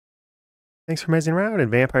Thanks for messing around in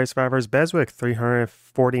Vampire Survivors BESWEC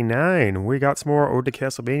 349. We got some more Ode to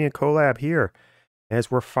Castlevania collab here,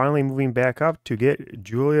 as we're finally moving back up to get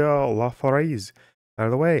Julia Laforeze out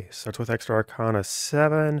of the way. Starts with extra arcana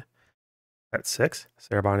 7 at 6.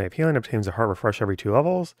 Cerebon of Healing obtains a heart refresh every 2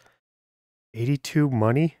 levels. 82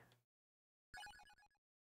 money.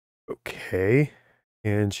 Okay.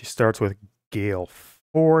 And she starts with Gale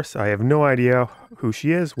Force. I have no idea who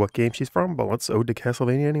she is, what game she's from, but let's Ode to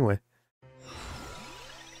Castlevania anyway.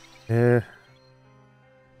 I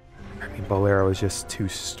mean, Bolero is just too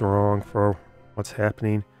strong for what's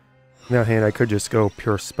happening. On the other hand, I could just go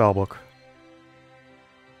pure spellbook.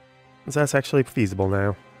 That's actually feasible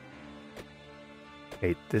now.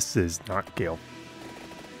 Wait, this is not Gale.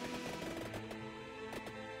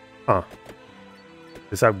 Huh. Is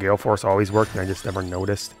this how Gale Force always worked and I just never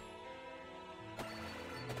noticed?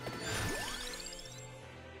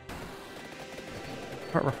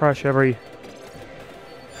 Heart refresh every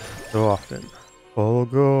so often.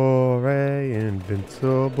 Fulgore,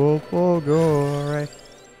 invincible Fulgore.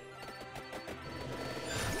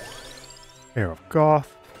 Air of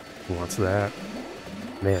Goth. Who wants that?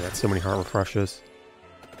 Man, that's so many heart refreshes.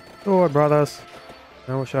 Sword brothers.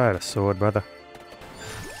 I wish I had a sword brother.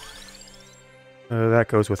 That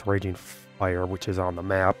goes with Raging Fire, which is on the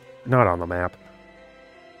map. Not on the map.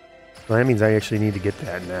 So that means I actually need to get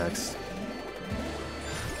that next.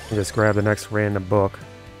 I'll just grab the next random book.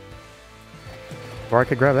 Or I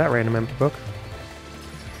could grab that random empty book.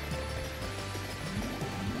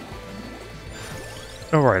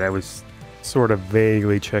 Alright, I was sort of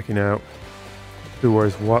vaguely checking out who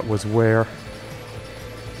was what was where.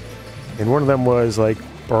 And one of them was like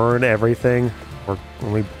burn everything, or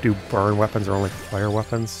only do burn weapons or only fire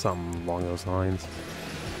weapons, something along those lines.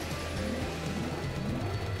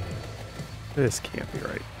 This can't be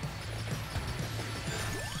right.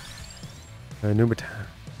 Pneuma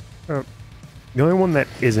Tempestas. The only one that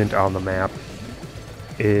isn't on the map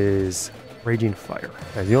is Raging Fire.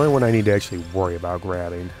 That's the only one I need to actually worry about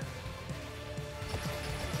grabbing.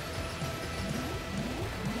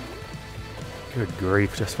 Good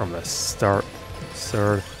grief, just from the start.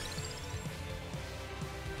 Absurd.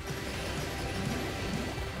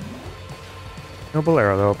 No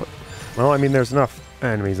Bolero though, but, well, I mean, there's enough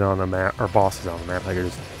enemies on the map, or bosses on the map, I could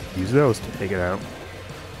just use those to take it out.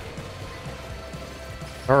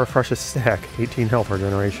 Our refreshes stack, 18 health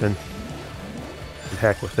regeneration. And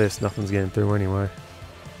heck with this, nothing's getting through anyway.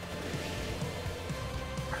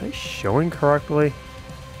 Are they showing correctly?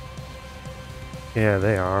 Yeah,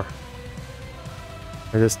 they are.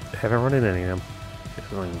 I just haven't run into any of them.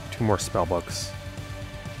 There's only 2 more spellbooks.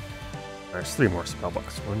 There's 3 more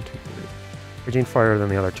spellbooks. 1, 2, 3. Raging Fire, then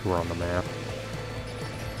the other 2 are on the map.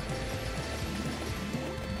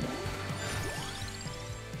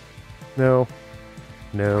 No.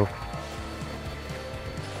 No.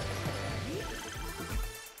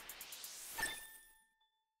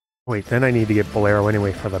 Wait, then I need to get Bolero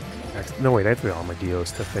anyway for the next... No, wait, I have to get all my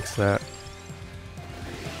Dios to fix that.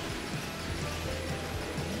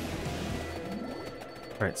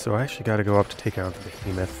 Alright, so I actually gotta go up to take out the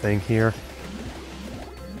behemoth thing here.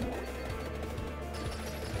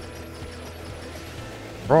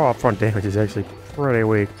 Raw upfront damage is actually pretty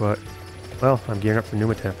weak, but... Well, I'm gearing up for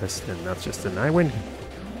Pneuma Tempestas, and that's just an I win.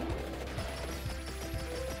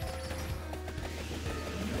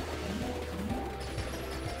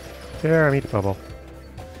 There, I meet the bubble.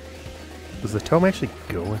 Does the tome actually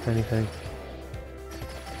go with anything?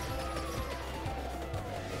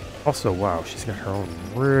 Also, wow, she's got her own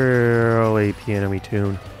really piano-y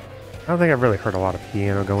tune. I don't think I've really heard a lot of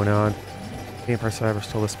piano going on. Vampire Survivors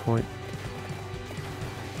till this point.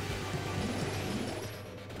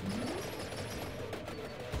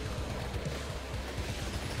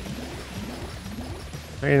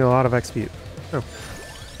 I'm getting a lot of XP. Oh.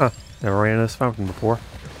 Huh. Never ran this fountain before.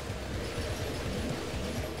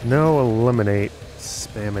 No eliminate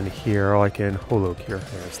spam in here. All I can holo cure.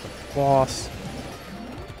 There's the boss.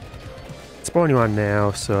 Spawn you on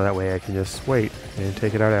now, so that way I can just wait and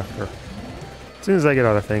take it out after. As soon as I get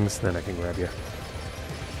other things, then I can grab you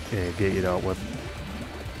and get you dealt with.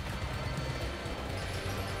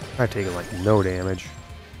 I've taken like no damage.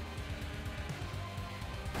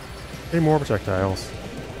 Any more projectiles?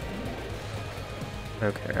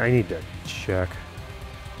 Okay, I need to check.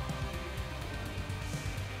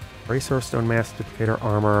 Bracer, Stone Mask, Duplicator,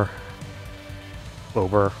 Armor,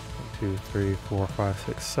 Clover. 1, 2, 3, 4, 5,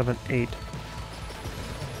 6, 7, 8.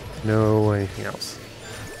 No anything else.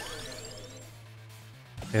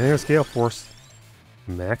 And there's Gale Force.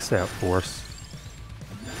 Maxed out Force.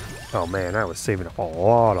 Oh man, I was saving up a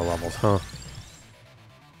lot of levels, huh?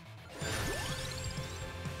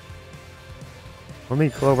 I'll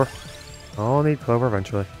need Clover. I'll need Clover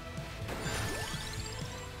eventually.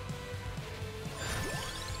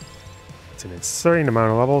 It's an insane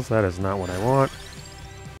amount of levels. That is not what I want.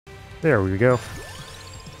 There we go.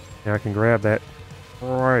 Now I can grab that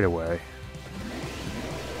right away.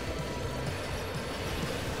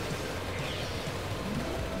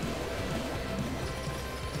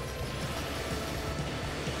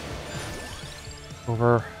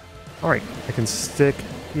 Over. Alright, I can stick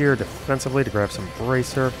here defensively to grab some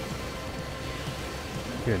bracer.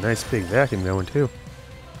 Get a nice big vacuum going too.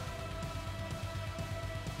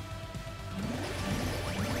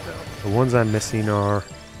 The ones I'm missing are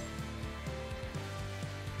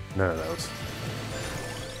none of those.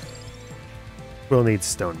 We'll need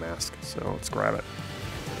Stone Mask, so let's grab it.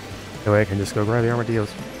 That way I can just go grab the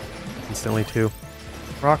Armadillos instantly too.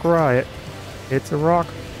 Rock Riot. It's a Rock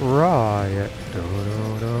Riot. Da,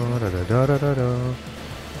 da, da, da, da, da, da, da.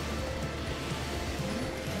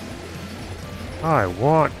 I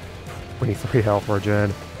want 23 health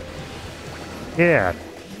regen. Yeah,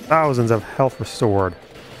 thousands of health restored.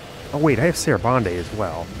 Oh wait, I have Sarabande as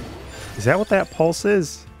well. Is that what that pulse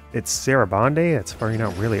is? It's Sarabande? It's starting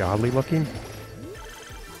out really oddly looking.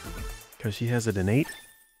 Because she has it innate.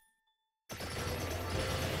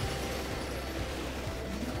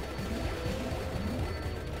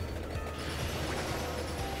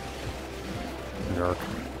 Dark.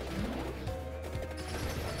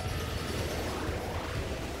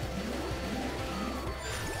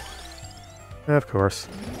 Of course.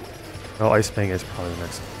 Well, Ice Fang is probably the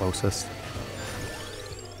next closest.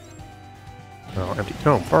 Well, Empty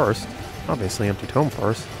Tome first. Obviously, Empty Tome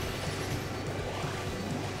first.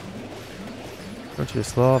 Don't you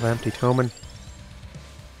just love Empty Toming?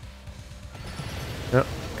 Yep,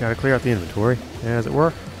 gotta clear out the inventory, as it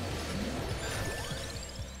were.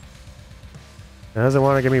 Doesn't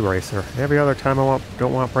want to give me Bracer. Every other time I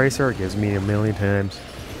don't want Bracer, it gives me a million times.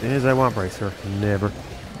 As I want Bracer, never.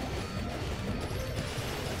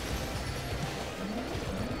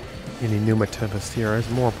 Any Pneuma Tempestas here is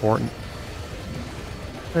more important.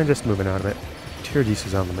 And just moving out of it. Teargeese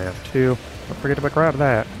is on the map too. Don't forget to grab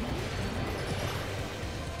that.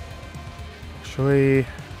 Actually,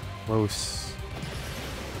 close.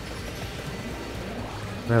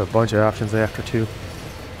 I have a bunch of options after too.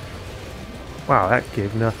 Wow, that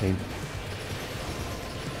gave nothing.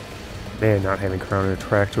 Man, not having Crown and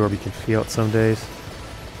Attract Orb, you can feel it some days.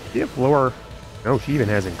 Do you have lower? No, she even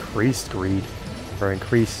has increased greed. Or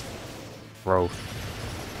increased growth.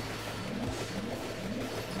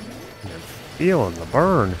 And I'm feeling the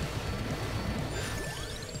burn.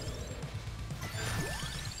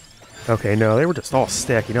 Okay, no, they were just all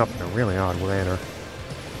stacking up in a really odd manner.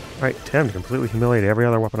 Right, 10 to completely humiliate every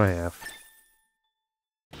other weapon I have.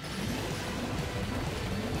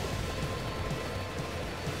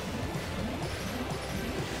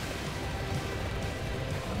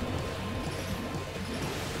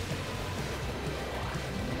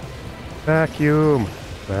 Vacuum!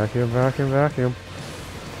 Vacuum, vacuum, vacuum.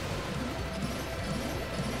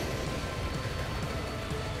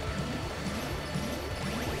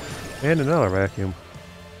 And another vacuum.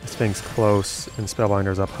 This thing's close, and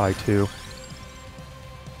Spellbinder's up high too.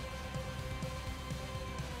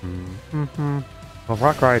 Well,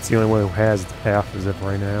 Rock Riot's the only one who has the path as of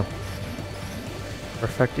right now.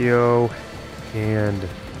 Perfectio and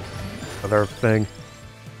other thing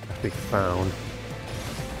have to be found.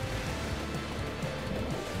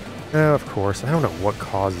 Oh, of course, I don't know what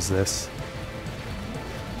causes this.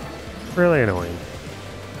 Really annoying.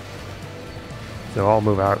 So I'll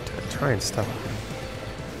move out to try and stop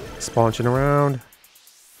sponching around.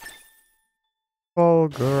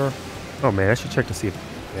 Vulgar. Oh man, I should check to see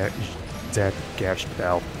if that Gash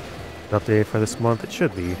Bell is updated for this month. It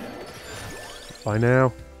should be by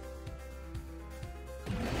now.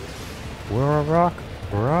 We're a Rock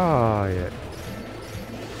Riot.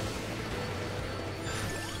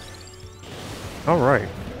 Alright,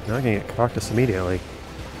 now I can get Cactus immediately.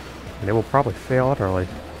 And it will probably fail utterly.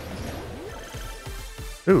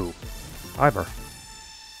 Ooh, Fiber.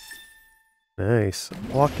 Nice.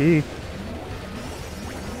 Lucky.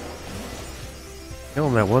 Kill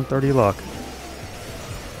him that 130 luck.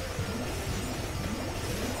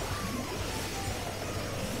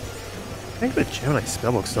 I think the Gemini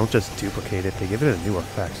spellbooks don't just duplicate it, they give it a new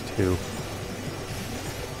effect too.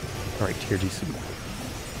 Alright, Teargeese.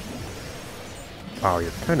 Wow,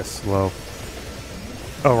 you're kind of slow.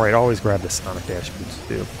 Oh right, always grab the Sonic Dash boots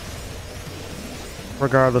too.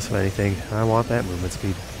 Regardless of anything, I want that movement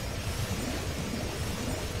speed.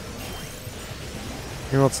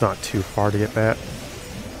 You know, it's not too far to get that.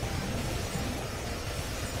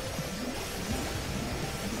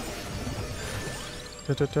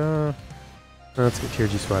 Da-da-da. Let's get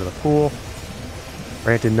Tearjuice out of the pool.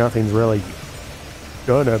 Granted, nothing's really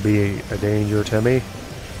gonna be a danger to me.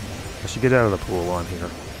 I should get out of the pool on here.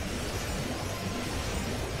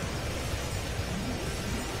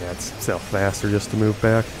 Yeah, it's self faster just to move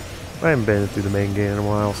back. I haven't been through the main game in a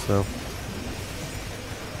while, so.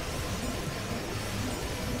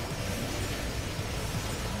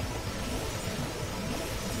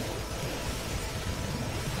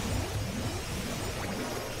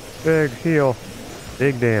 Big heal.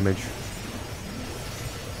 Big damage.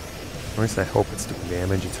 At least I hope it's doing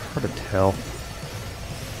damage. It's hard to tell.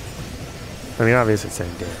 I mean, obviously it's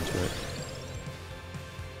saying damage, but...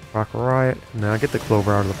 Rock Riot. Now get the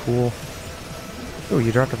Clover out of the pool. Oh,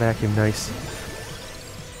 you dropped a vacuum. Nice.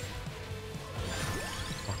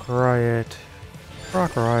 Rock Riot.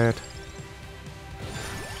 Rock Riot.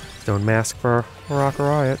 Stone Mask for Rock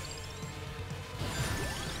Riot.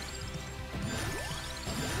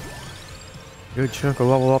 Good chunk of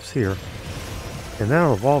level ups here. And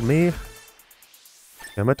that'll evolve me.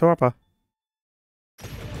 Torpa.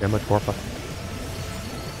 Torpa.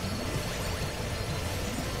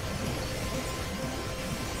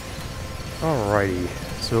 Alrighty.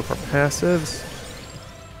 So for passives,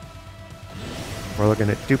 we're looking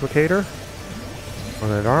at Duplicator. We're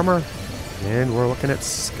looking at Armor. And we're looking at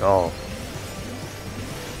Skull.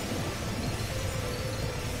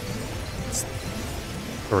 It's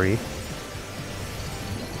 3.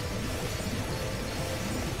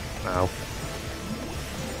 Wow.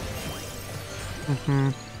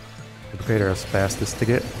 Duplicator is fastest to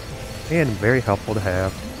get, and very helpful to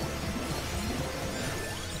have.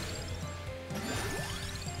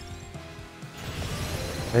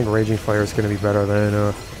 I think Raging Fire is going to be better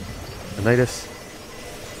than Tinnitus.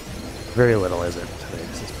 Very little, is it?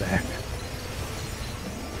 Tinnitus is back.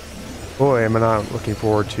 Boy, am I not looking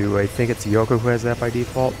forward to, I think it's Yoko who has that by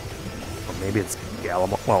default. Or maybe it's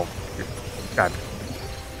Galamo. Well, God.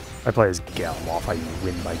 I play as Galamoth, I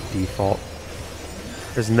win by default.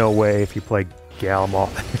 There's no way if you play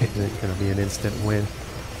Galamoth it isn't going to be an instant win.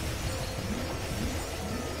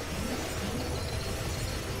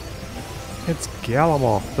 It's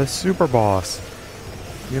Galamoth, the super boss.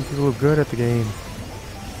 Even people who are good at the game.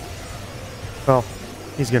 Well,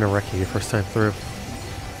 he's going to wreck you first time through.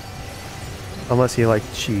 Unless you like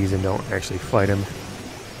cheese and don't actually fight him.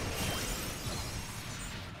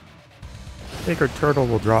 I think our turtle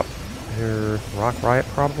will drop her Rock Riot,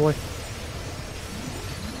 probably.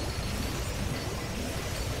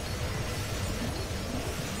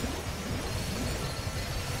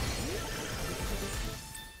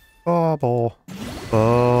 Bubble.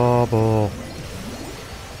 Bubble.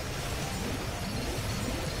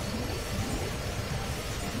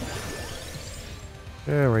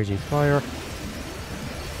 Yeah, Raging Fire.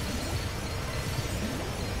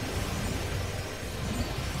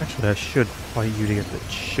 Actually, I should fight you to get the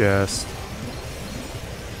chest.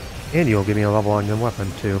 And you'll give me a level on your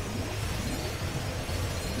weapon, too.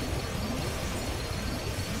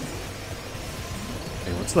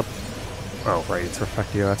 Okay, what's the... Oh, right, it's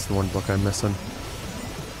Reflectio. That's the one book I'm missing.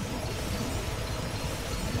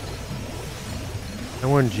 I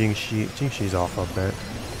want Jingxi. Jingxi's off a bit.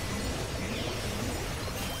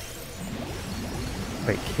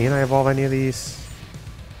 Wait, can I evolve any of these?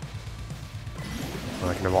 Well,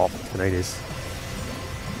 I can evolve Tinnitus.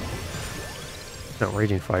 No,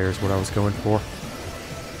 Raging Fire is what I was going for.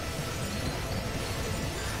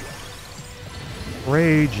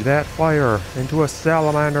 Rage that fire into a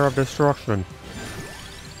salamander of destruction.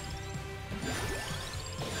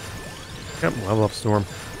 Yep, level up Storm.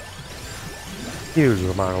 Huge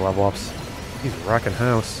amount of level ups. He's wrecking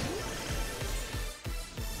house.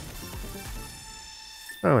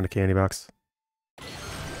 Oh, and a candy box.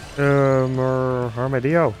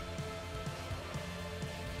 Armadillo.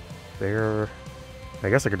 There. I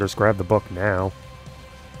guess I could just grab the book now.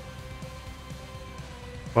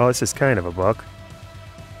 Well, this is kind of a book.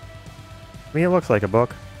 I mean, it looks like a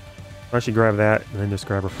book. I should grab that and then just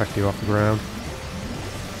grab Reflectio off the ground.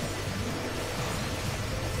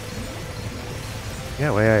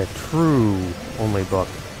 Yeah, way I have true only book.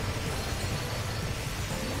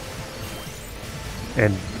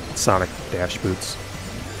 And Sonic Dash Boots.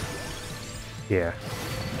 Yeah.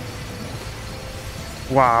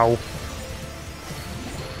 Wow.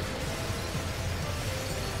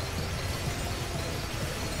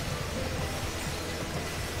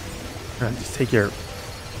 Just take your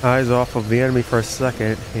eyes off of the enemy for a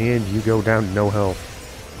second, and you go down to no health.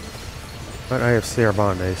 But I have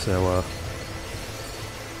Sarabande, so,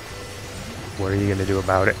 what are you gonna do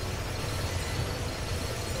about it?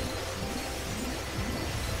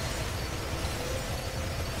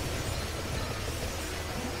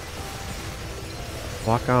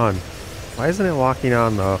 Lock on. Why isn't it locking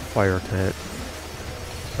on the fire tent?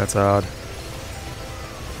 That's odd.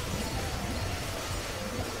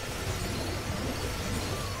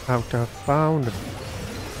 Out of bound.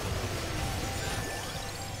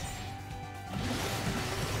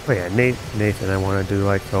 Oh yeah, Nathan, I want to do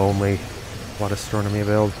like the only Blood Astronomy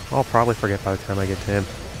build. I'll probably forget by the time I get to him.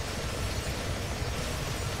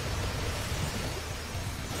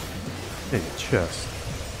 Maybe a chest.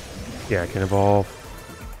 Yeah, I can evolve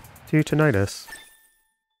to Tinnitus.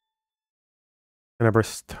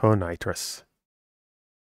 Tenebris Tonitrus.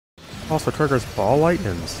 Also triggers ball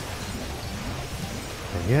lightnings.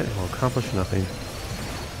 And yet it will accomplish nothing.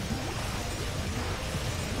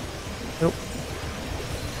 Nope.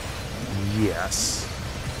 Yes.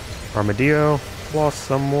 Armadillo, plus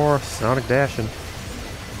some more Sonic Dashing.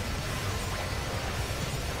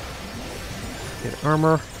 Get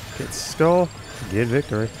armor, get skull, get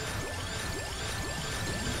victory.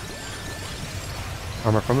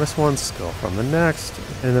 Armor from this one, skull from the next,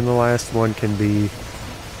 and then the last one can be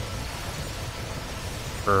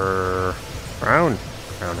crown,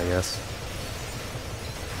 I guess.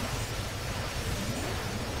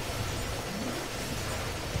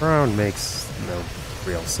 Crown makes no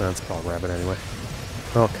real sense, but I'll grab it anyway.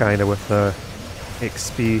 Well, kinda with the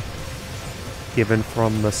XP given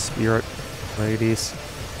from the spirit ladies.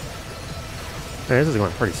 Hey, this is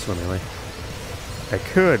going pretty swimmingly. I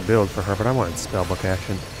could build for her, but I wanted spellbook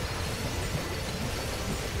action.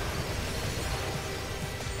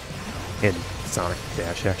 And Sonic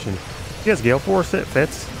Dash action. She has Gale Force, it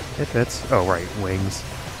fits. It fits. Oh, right, wings.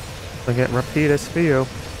 I get Rapidus Fio.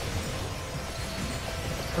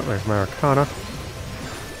 Oh, there's my Arcana.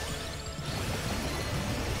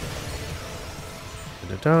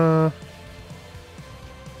 Da-da-da.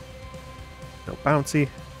 No bouncy.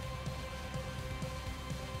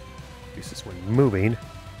 Uses when moving.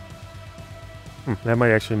 That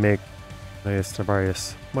might actually make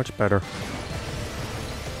Tobias much better.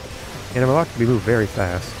 And I'm about to be moved very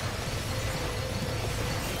fast.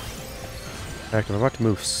 In fact, I'm about to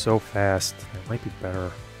move so fast, it might be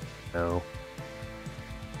better. No.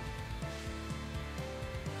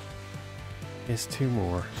 There's two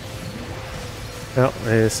more. Well,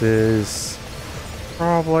 this is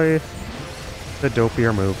probably the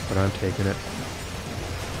dopier move, but I'm taking it.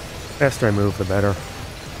 The faster I move, the better.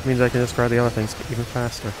 It means I can just grab the other things even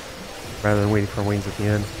faster, rather than waiting for wings at the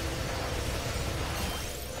end.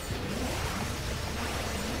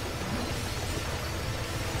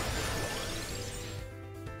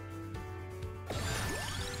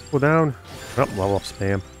 Cool down. Oh, level up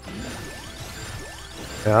spam.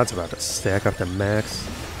 Yeah, that's about to stack up to max.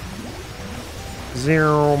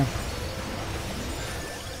 Zero.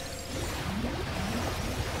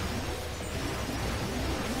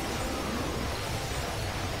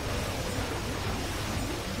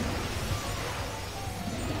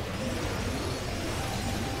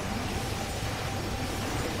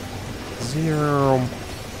 Zero.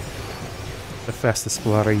 The fastest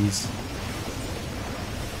bloodies.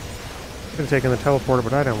 Could have taken the teleporter,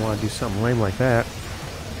 but I don't want to do something lame like that.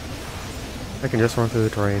 I can just run through the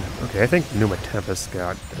terrain. Okay, I think Pneuma Tempestas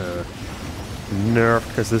got nerfed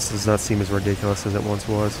because this does not seem as ridiculous as it once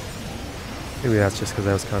was. Maybe that's just because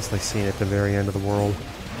I was constantly seeing it at the very end of the world.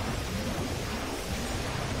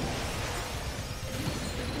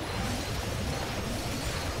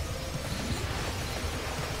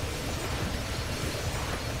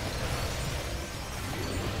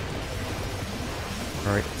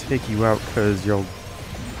 Alright, take you out because you'll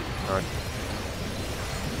not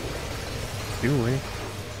do it.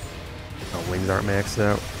 Oh, wings aren't maxed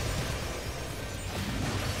out.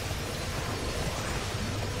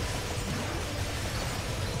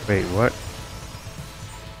 Wait, what?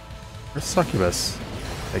 Where's Succubus?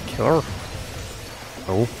 Did I kill her?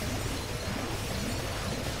 Oh.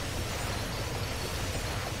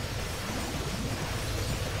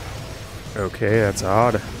 Okay, that's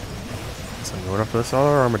odd. So I'm going up to this other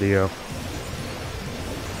armadillo.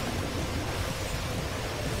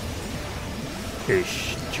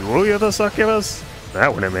 Is Julia the Succubus?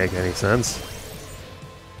 That wouldn't make any sense.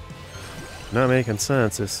 Not making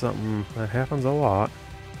sense is something that happens a lot.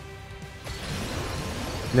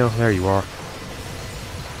 No, there you are.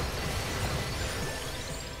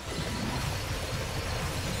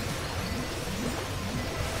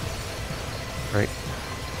 Right.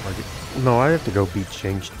 No, I have to go beat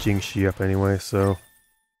Jingxi up anyway, so...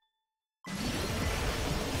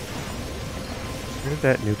 Where did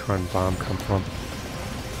that neutron bomb come from?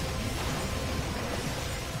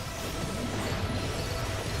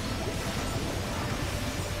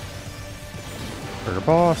 Murder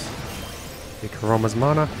boss. Take Karoma's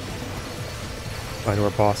mana. Find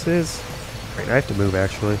where boss is. Right, I have to move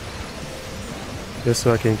actually. Just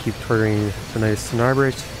so I can keep triggering Tinnitus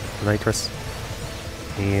Nitrous,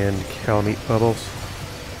 and Calamite Bubbles.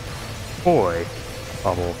 Boy,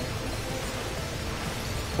 Bubble.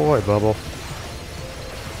 Boy, Bubble.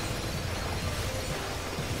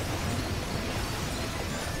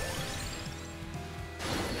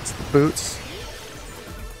 It's the boots.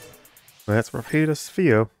 That's Rapidas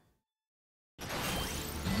Fio.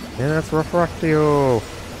 And that's Refractio.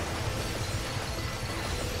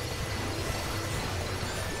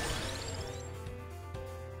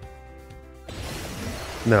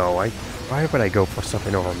 No, why would I go for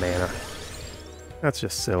something over mana? That's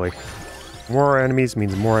just silly. More enemies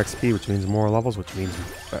means more XP, which means more levels, which means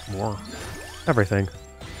more everything.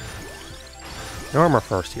 No armor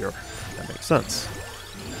first here. That makes sense.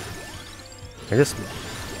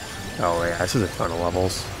 Oh yeah, this is a ton of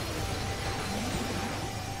levels.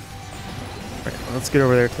 Right, let's get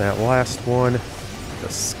over there to that last one. The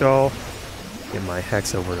skull. Get my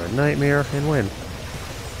Hex over to Nightmare and win.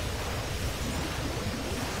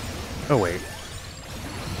 Oh wait.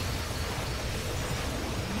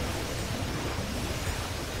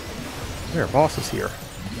 There, boss is here.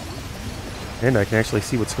 And I can actually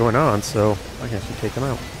see what's going on, so I can actually take him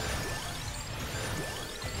out.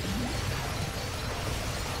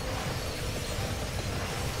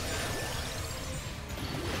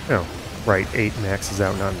 Oh, right, 8 maxes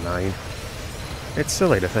out, not 9. It's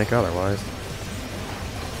silly to think otherwise.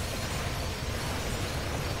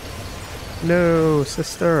 No,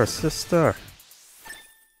 sister, sister.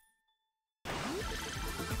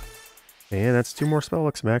 And that's 2 more spell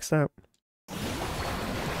looks maxed out.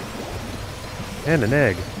 And an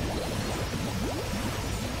egg.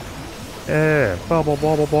 Yeah, bubble,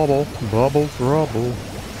 bubble, bubble, bubble, trouble.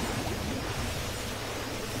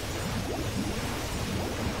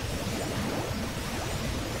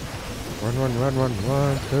 Run, run, run, run,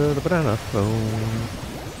 run to the banana phone.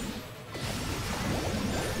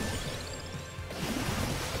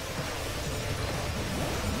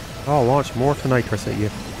 I'll launch more Nitrous at you.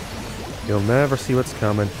 You'll never see what's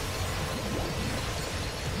coming.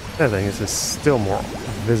 That thing is just still more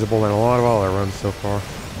visible than a lot of other runs so far.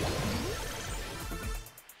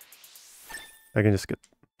 I can just get...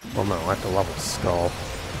 Well, no, I have to level Skull.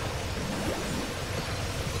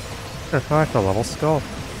 I have to level Skull.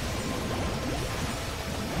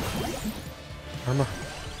 Arma.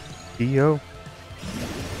 Dio.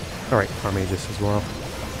 Alright, Armagus as well.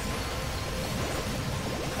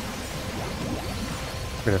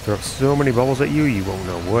 I'm gonna throw so many bubbles at you, you won't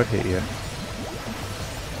know what hit you.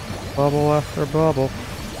 Bubble after bubble.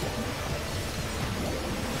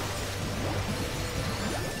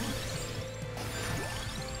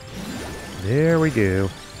 There we go.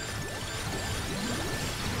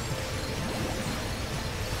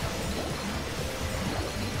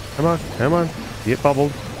 Come on, come on. Get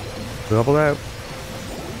bubbled. Bubble out.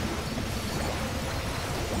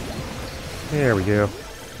 There we go.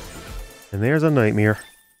 And there's a nightmare.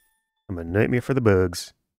 I'm a nightmare for the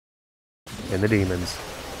bugs. And the demons.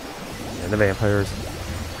 And the vampires.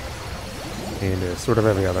 And sort of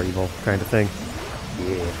every other evil kind of thing.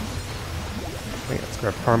 Yeah. Wait, let's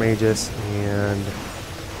grab Parmagus and...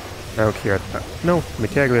 I don't care. No,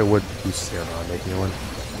 Metaglia would boost Cerebon making one.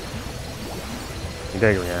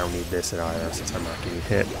 Metaglia, I don't need this at either since I'm not getting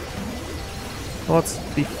hit. Well, let's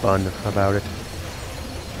be fun about it.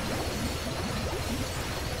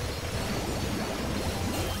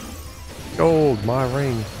 Gold, my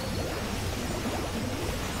ring.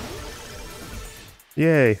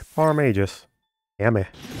 Yay, Parmagus. Yummy.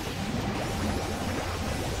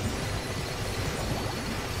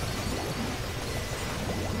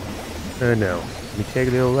 No.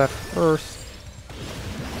 Metaglia left first.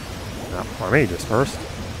 Not Parmagus first.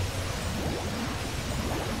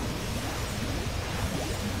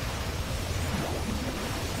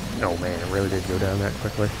 Oh man, it really did go down that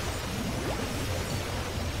quickly.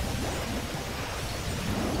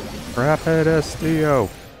 Rapidas Dio.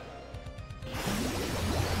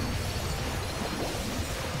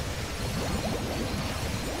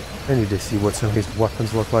 I need to see what some of these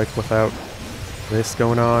weapons look like without this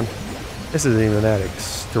going on. This isn't even that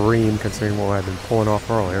extreme considering what I've been pulling off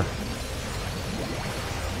earlier.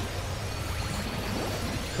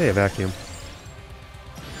 Hey, a vacuum.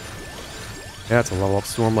 That's a level up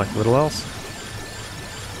storm like little else.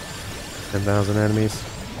 10,000 enemies.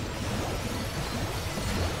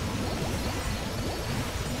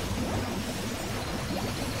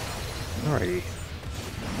 Alrighty.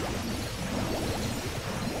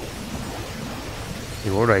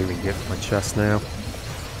 Hey, what do I even get for my chest now?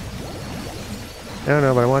 I don't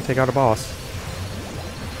know, but I want to take out a boss.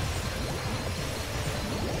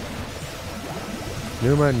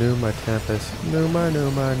 Pneuma Tempestas. Pneuma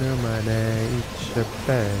nature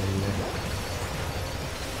belle.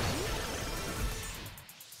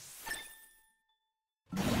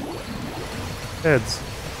 Heads.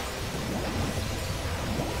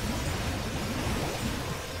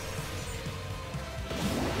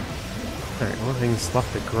 Alright, one thing's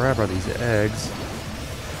left to grab are these eggs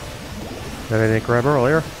that I didn't grab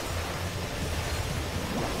earlier.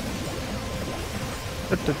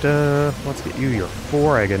 Let's get you your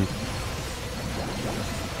 4-egging.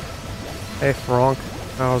 Hey Frank,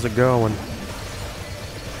 how's it going?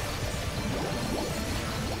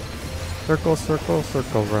 Circle, circle,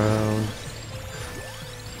 circle round.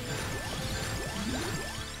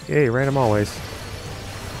 Yay, random always.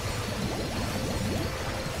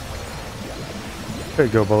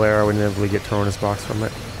 Could go Bolero and inevitably get Toronus box from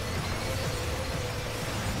it.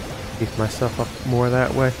 Keep myself up more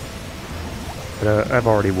that way. But I've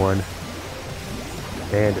already won.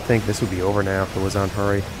 And to think this would be over now if it was on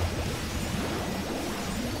hurry.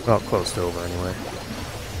 Well, close to over anyway.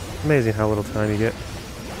 Amazing how little time you get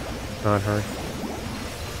on hurry.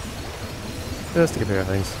 Just to get bigger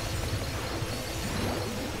things.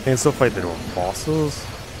 And still fight the normal bosses.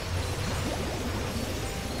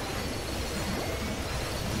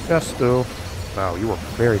 Just still. Wow, you were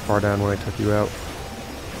very far down when I took you out.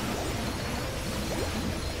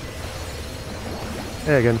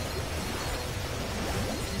 Hey again.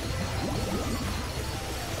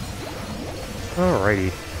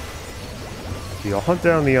 Alrighty. You'll hunt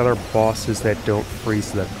down the other bosses that don't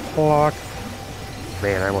freeze the clock.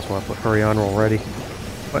 Man, I almost want to put hurry on already.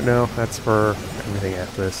 But no, that's for everything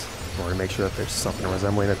after this. I want to make sure that there's something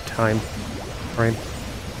resembling a time frame.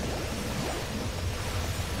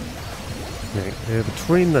 Okay,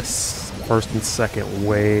 between the first and second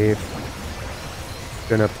wave, I'm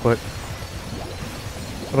gonna put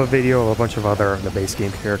up a video of a bunch of the base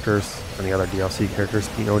game characters and the other DLC characters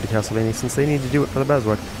being owed to Castlevania since they need to do it for the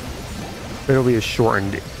BESWEC. But it'll be a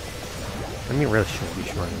shortened. I mean, it really shouldn't be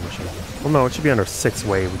shortened mission. Well, no, it should be under 6th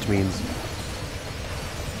wave, which means.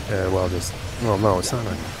 Well, no, it's not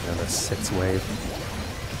on the 6th wave.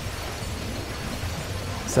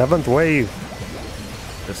 7th wave!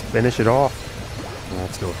 Just finish it off. Well,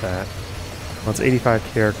 let's go with that. Well, it's 85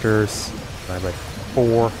 characters, divided by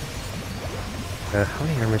 4. How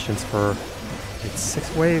many intermissions for... It's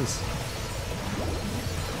 6 waves?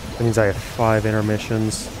 That means I have 5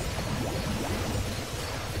 intermissions.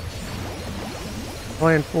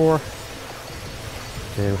 Plan 4.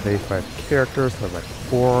 And with 85 characters, divided by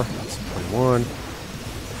 4, that's 21.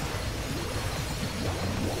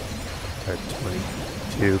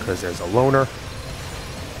 22, because there's a loner.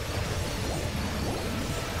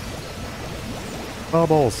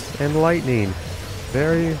 Bubbles and lightning.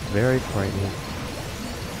 Very, very frightening.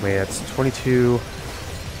 Wait, that's 22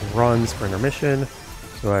 runs for intermission.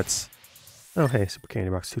 So that's... Oh, hey, Super Candy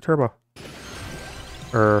Box 2 Turbo.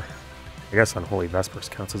 I guess Unholy Vespers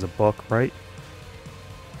counts as a book, right?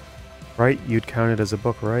 Right? You'd count it as a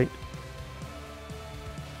book, right?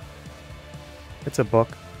 It's a book.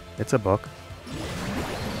 It's a book.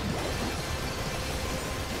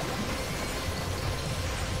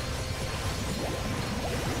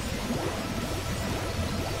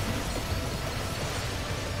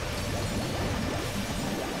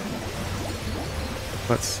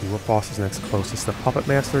 Let's see, what boss is next closest? The Puppet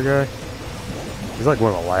Master guy? He's like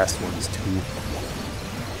one of the last ones, too.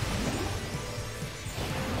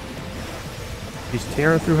 He's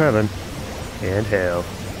tearing through heaven and hell.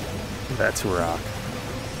 That's rock.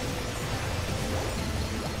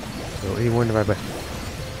 So 81 divided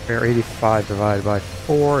by... or 85 divided by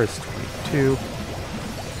 4 is 22.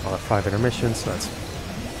 I'll have 5 intermissions, so that's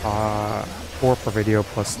 4 per video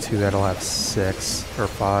plus 2, that'll have 6, or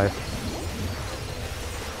 5.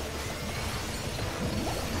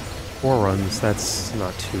 4 runs, that's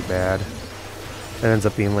not too bad. It ends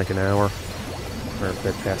up being like an hour, or a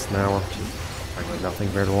bit past an hour, which is frankly nothing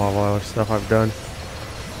compared to a lot of other stuff I've done.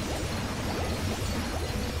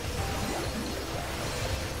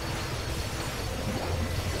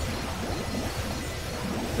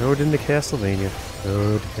 Ode into Castlevania.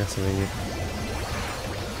 Ode to Castlevania.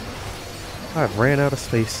 I've ran out of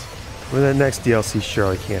space. Well, the next DLC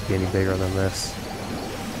surely can't be any bigger than this.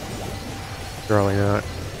 Surely not.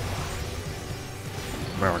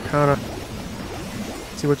 My arcana.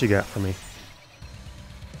 See what you got for me.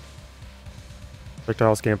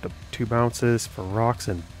 Projectiles gain up to 2 bounces for rocks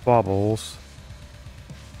and bubbles.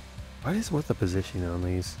 What is with the positioning on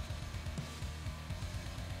these?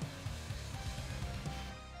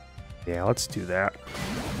 Yeah, let's do that.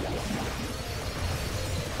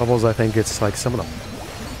 Bubbles, I think it's like some of the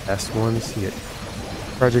best ones. You get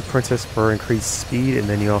Project Princess for increased speed, and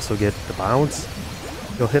then you also get the bounce.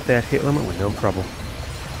 You'll hit that hit limit with no trouble.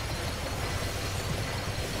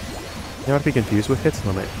 You not to be confused with hits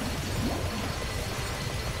limit.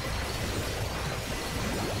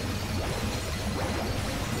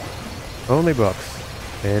 Only bucks.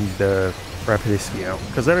 And rapidity out.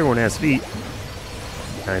 Because everyone has feet.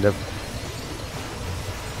 Kind of.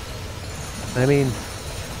 I mean,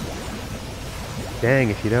 dang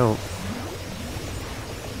if you don't.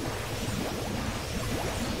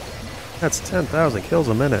 That's 10,000 kills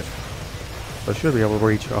a minute. So I should be able to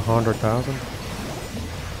reach 100,000.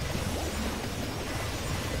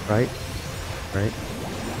 Right? Right?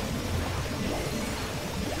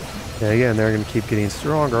 And again, they're going to keep getting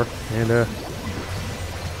stronger. And,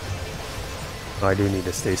 I do need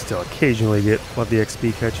to stay still. Occasionally let the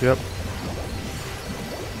XP catch up.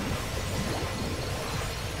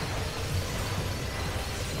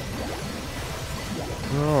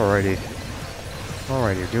 Alrighty.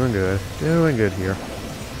 Alright, you're doing good. Doing good here.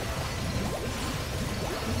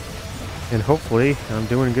 And hopefully, I'm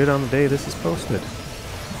doing good on the day this is posted.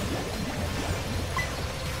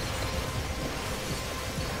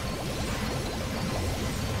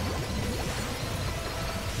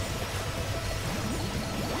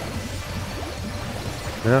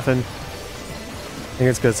 Nothing. I think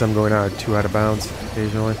it's because I'm going out 2 out of bounds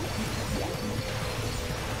occasionally.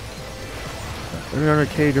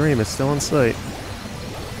 300k dream is still in sight.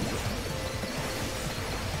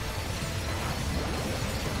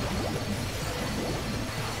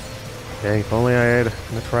 Dang, if only I had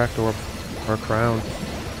an attractor or a crown,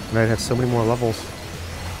 and I'd have so many more levels.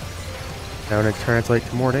 That would translate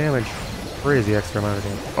to more damage. Crazy extra amount of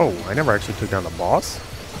damage. Oh, I never actually took down the boss?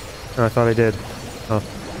 No, I thought I did. Huh.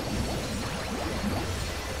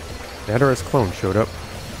 That or his clone showed up.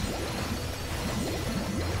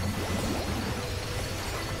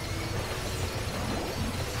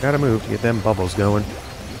 Gotta move to get them bubbles going.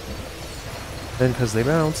 Then, because they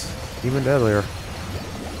bounce, even deadlier.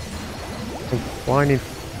 Blinding,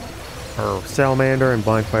 or Salamander and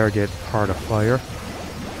Blind Fire get Heart of Fire.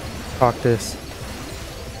 Cactus.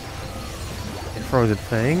 And Frozen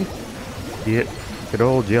Fang. Get good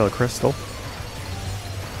old Gale Crystal.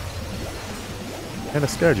 And a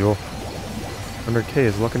schedule. 100k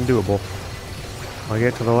is looking doable. I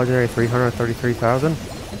get to the legendary 333,000.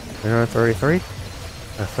 333.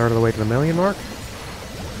 A third of the way to the million mark.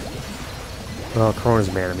 Well,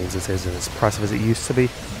 Corona's mana means it isn't as impressive as it used to be.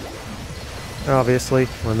 Obviously,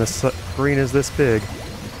 when this screen is this big,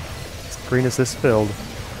 this screen is this filled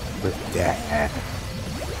with death.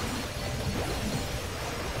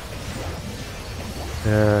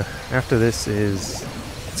 After this is,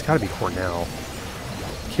 it's gotta be Cornell.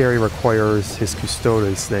 Carry requires his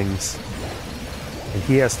Custodes things, and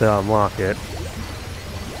he has to unlock it.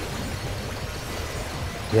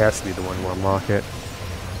 He has to be the one to unlock it.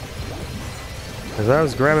 Because I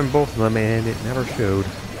was grabbing both of them and it never showed.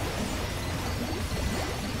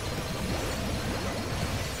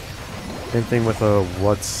 Same thing with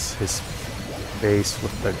what's his face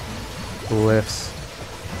with the glyphs.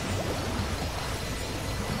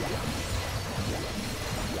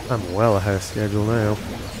 I'm well ahead of schedule now.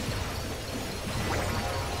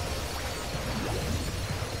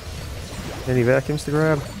 Any vacuums to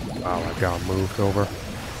grab? Oh, I got moved over.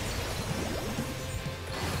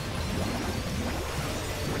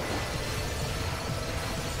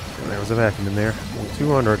 And there was a vacuum in there.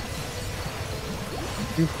 200.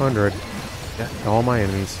 200. Death to all my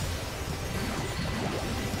enemies.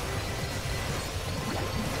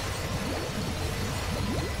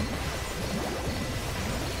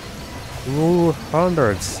 Ooh,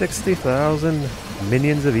 160,000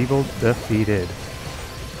 minions of evil defeated.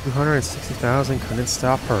 260,000 couldn't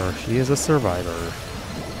stop her. She is a survivor.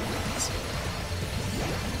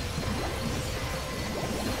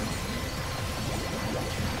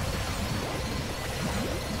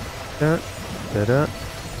 Da, da, da,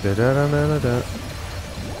 da, da, da, da, da.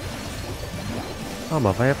 I'm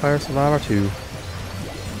a vampire survivor too.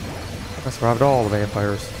 I survived all the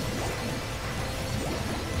vampires.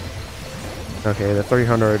 Okay, the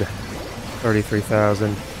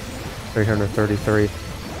 333,333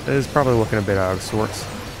 is probably looking a bit out of sorts.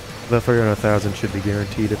 The 300,000 should be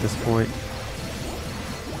guaranteed at this point.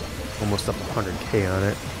 Almost up 100k on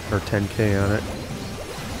it, or 10k on it.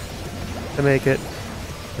 To make it.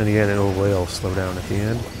 And again, it will slow down at the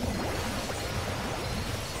end.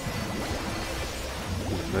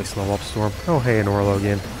 Ooh, nice level up storm. Oh, hey, an Orlo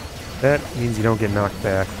again. That means you don't get knocked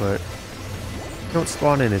back, but Don't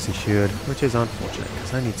spawn in as you should, which is unfortunate,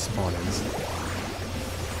 because I need spawn-ins.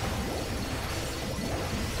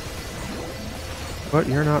 But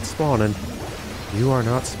you're not spawning. You are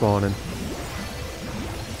not spawning.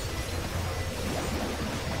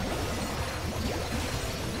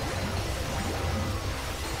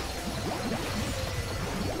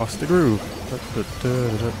 Lost the groove.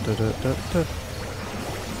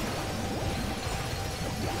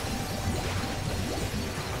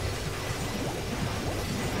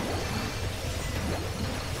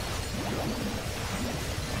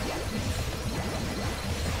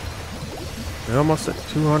 We're almost at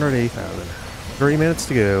 208,000. 3 minutes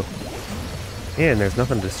to go. And there's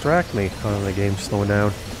nothing to distract me other than the game slowing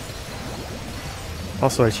down.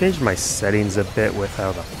 Also, I changed my settings a bit with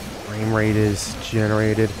how the frame rate is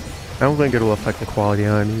generated. I don't think it'll affect the quality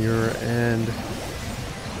on your end.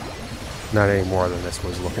 Not any more than this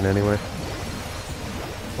was looking anyway.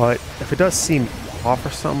 But if it does seem off or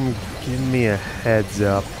something, give me a heads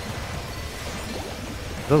up.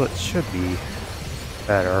 Though it should be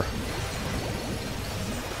better.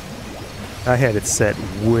 I had it set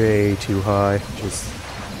way too high, which was,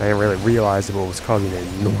 I didn't really realize what was causing an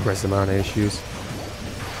enormous amount of issues.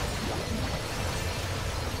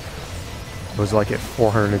 It was like at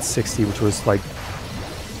 460, which was like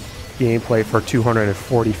gameplay for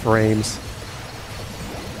 240 frames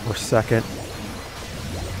per second,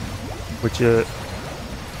 which is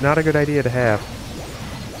not a good idea to have.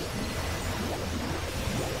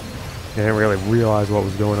 I didn't really realize what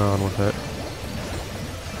was going on with it.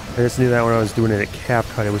 I just knew that when I was doing it at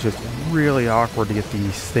CapCut, it was just really awkward to get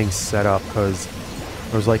these things set up because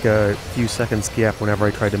there was like a few seconds gap whenever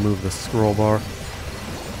I tried to move the scroll bar.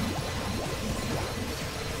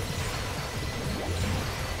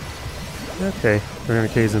 Okay, we're gonna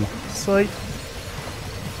case him. Sight.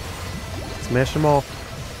 Smash them all.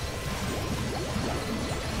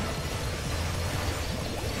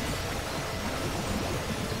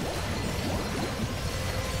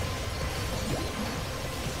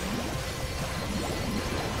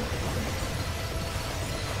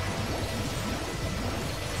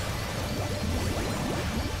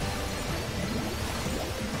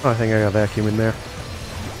 Oh, I think I got a vacuum in there.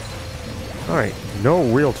 Alright,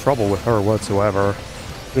 no real trouble with her whatsoever.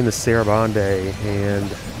 Between the Sarabande and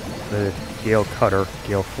the Gale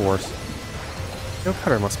Force. Gale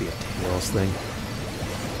Cutter must be a Tails thing.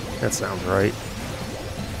 That sounds right.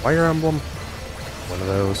 Fire Emblem? One of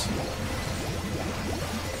those.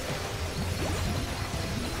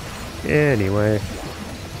 Anyway.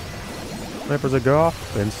 Snipers a go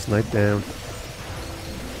off and snipe down.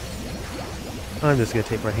 I'm just gonna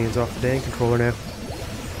take my hands off the dang controller now.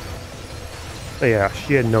 But yeah,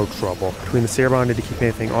 she had no trouble. Between the Sarabande to keep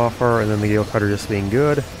anything off her, and then the Gale Cutter just being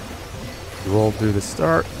good. She rolled through the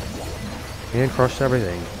start, and crushed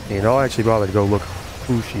everything. And I'll actually bother to go look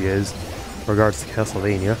who she is, in regards to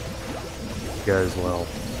Castlevania. Because, well,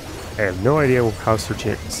 I have no idea how Sir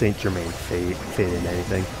Saint Germain fit in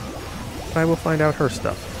anything. But I will find out her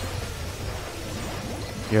stuff.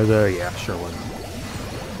 You're the, yeah, sure one.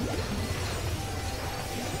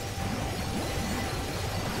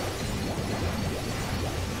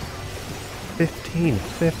 $15.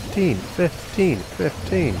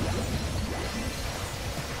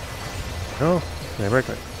 Oh, can I break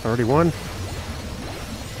like 31?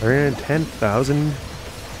 110,000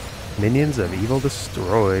 minions of evil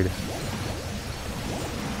destroyed.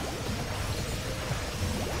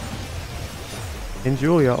 And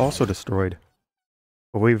Julia also destroyed.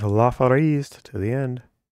 But we've Laforeze to the end.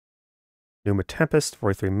 Pneuma Tempestas,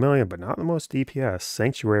 43 million, but not the most DPS.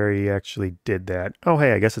 Sanctuary actually did that. Oh,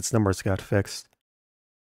 hey, I guess its numbers got fixed.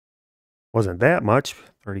 Wasn't that much,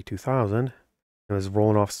 32,000. It was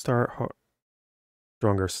rolling off stronger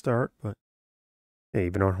start, but hey,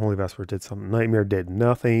 even Unholy Vesper did something. Nightmare did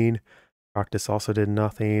nothing. Proctus also did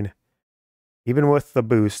nothing. Even with the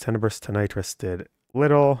boost, Tenebris Tenitris did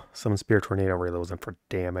little. Summon Spear Tornado really wasn't for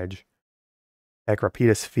damage.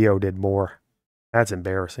 Acropetus Fio did more. That's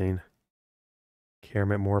embarrassing.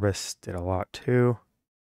 Kermit Morbus did a lot too.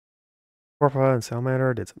 Corpa and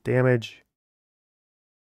Salamander did some damage.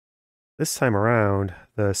 This time around,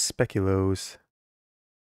 the Speculos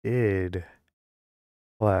did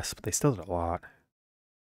less, but they still did a lot.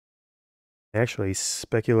 Actually,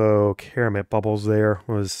 Speculo Kermit Bubbles there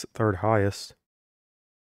was third highest.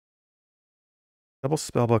 Double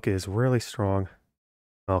Spellbook is really strong.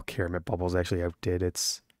 Well, Kermit Bubbles actually outdid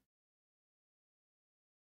its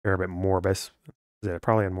Kermit Morbus. It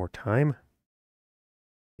probably had more time.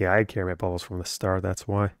 Yeah, I had Kermit Bubbles from the start, that's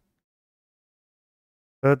why.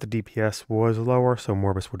 But the DPS was lower, so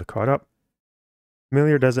Morbus would have caught up.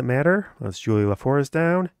 Familiar doesn't matter. Let's Julia Laforeze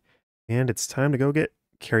down. And it's time to go get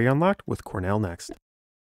Carrie unlocked with Cornell next.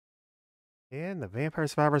 And the Vampire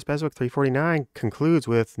Survivors BESWEC 349 concludes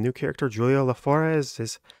with new character Julia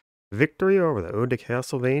Laforeze's victory over the Ode to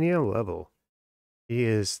Castlevania level. He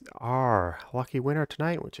is our lucky winner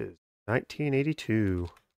tonight, which is 1982.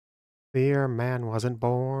 The year man wasn't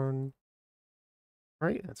born.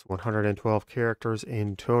 Right, that's 112 characters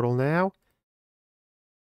in total now.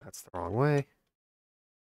 That's the wrong way.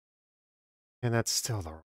 And that's still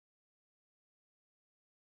the wrong.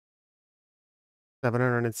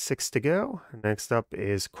 706 to go. Next up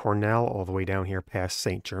is Cornell, all the way down here past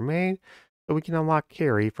St. Germain. So we can unlock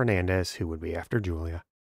Carrie Fernandez, who would be after Julia.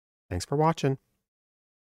 Thanks for watching.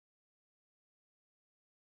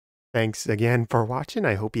 Thanks again for watching.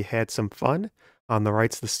 I hope you had some fun. On the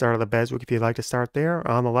right's the start of the BESWEC if you'd like to start there.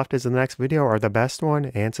 On the left is the next video or the best one.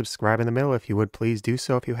 And subscribe in the middle if you would please do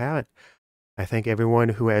so if you haven't. I thank everyone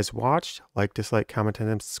who has watched, like, dislike, commented,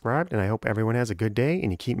 and subscribed, and I hope everyone has a good day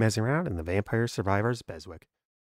and you keep messing around in the Vampire Survivors BESWEC.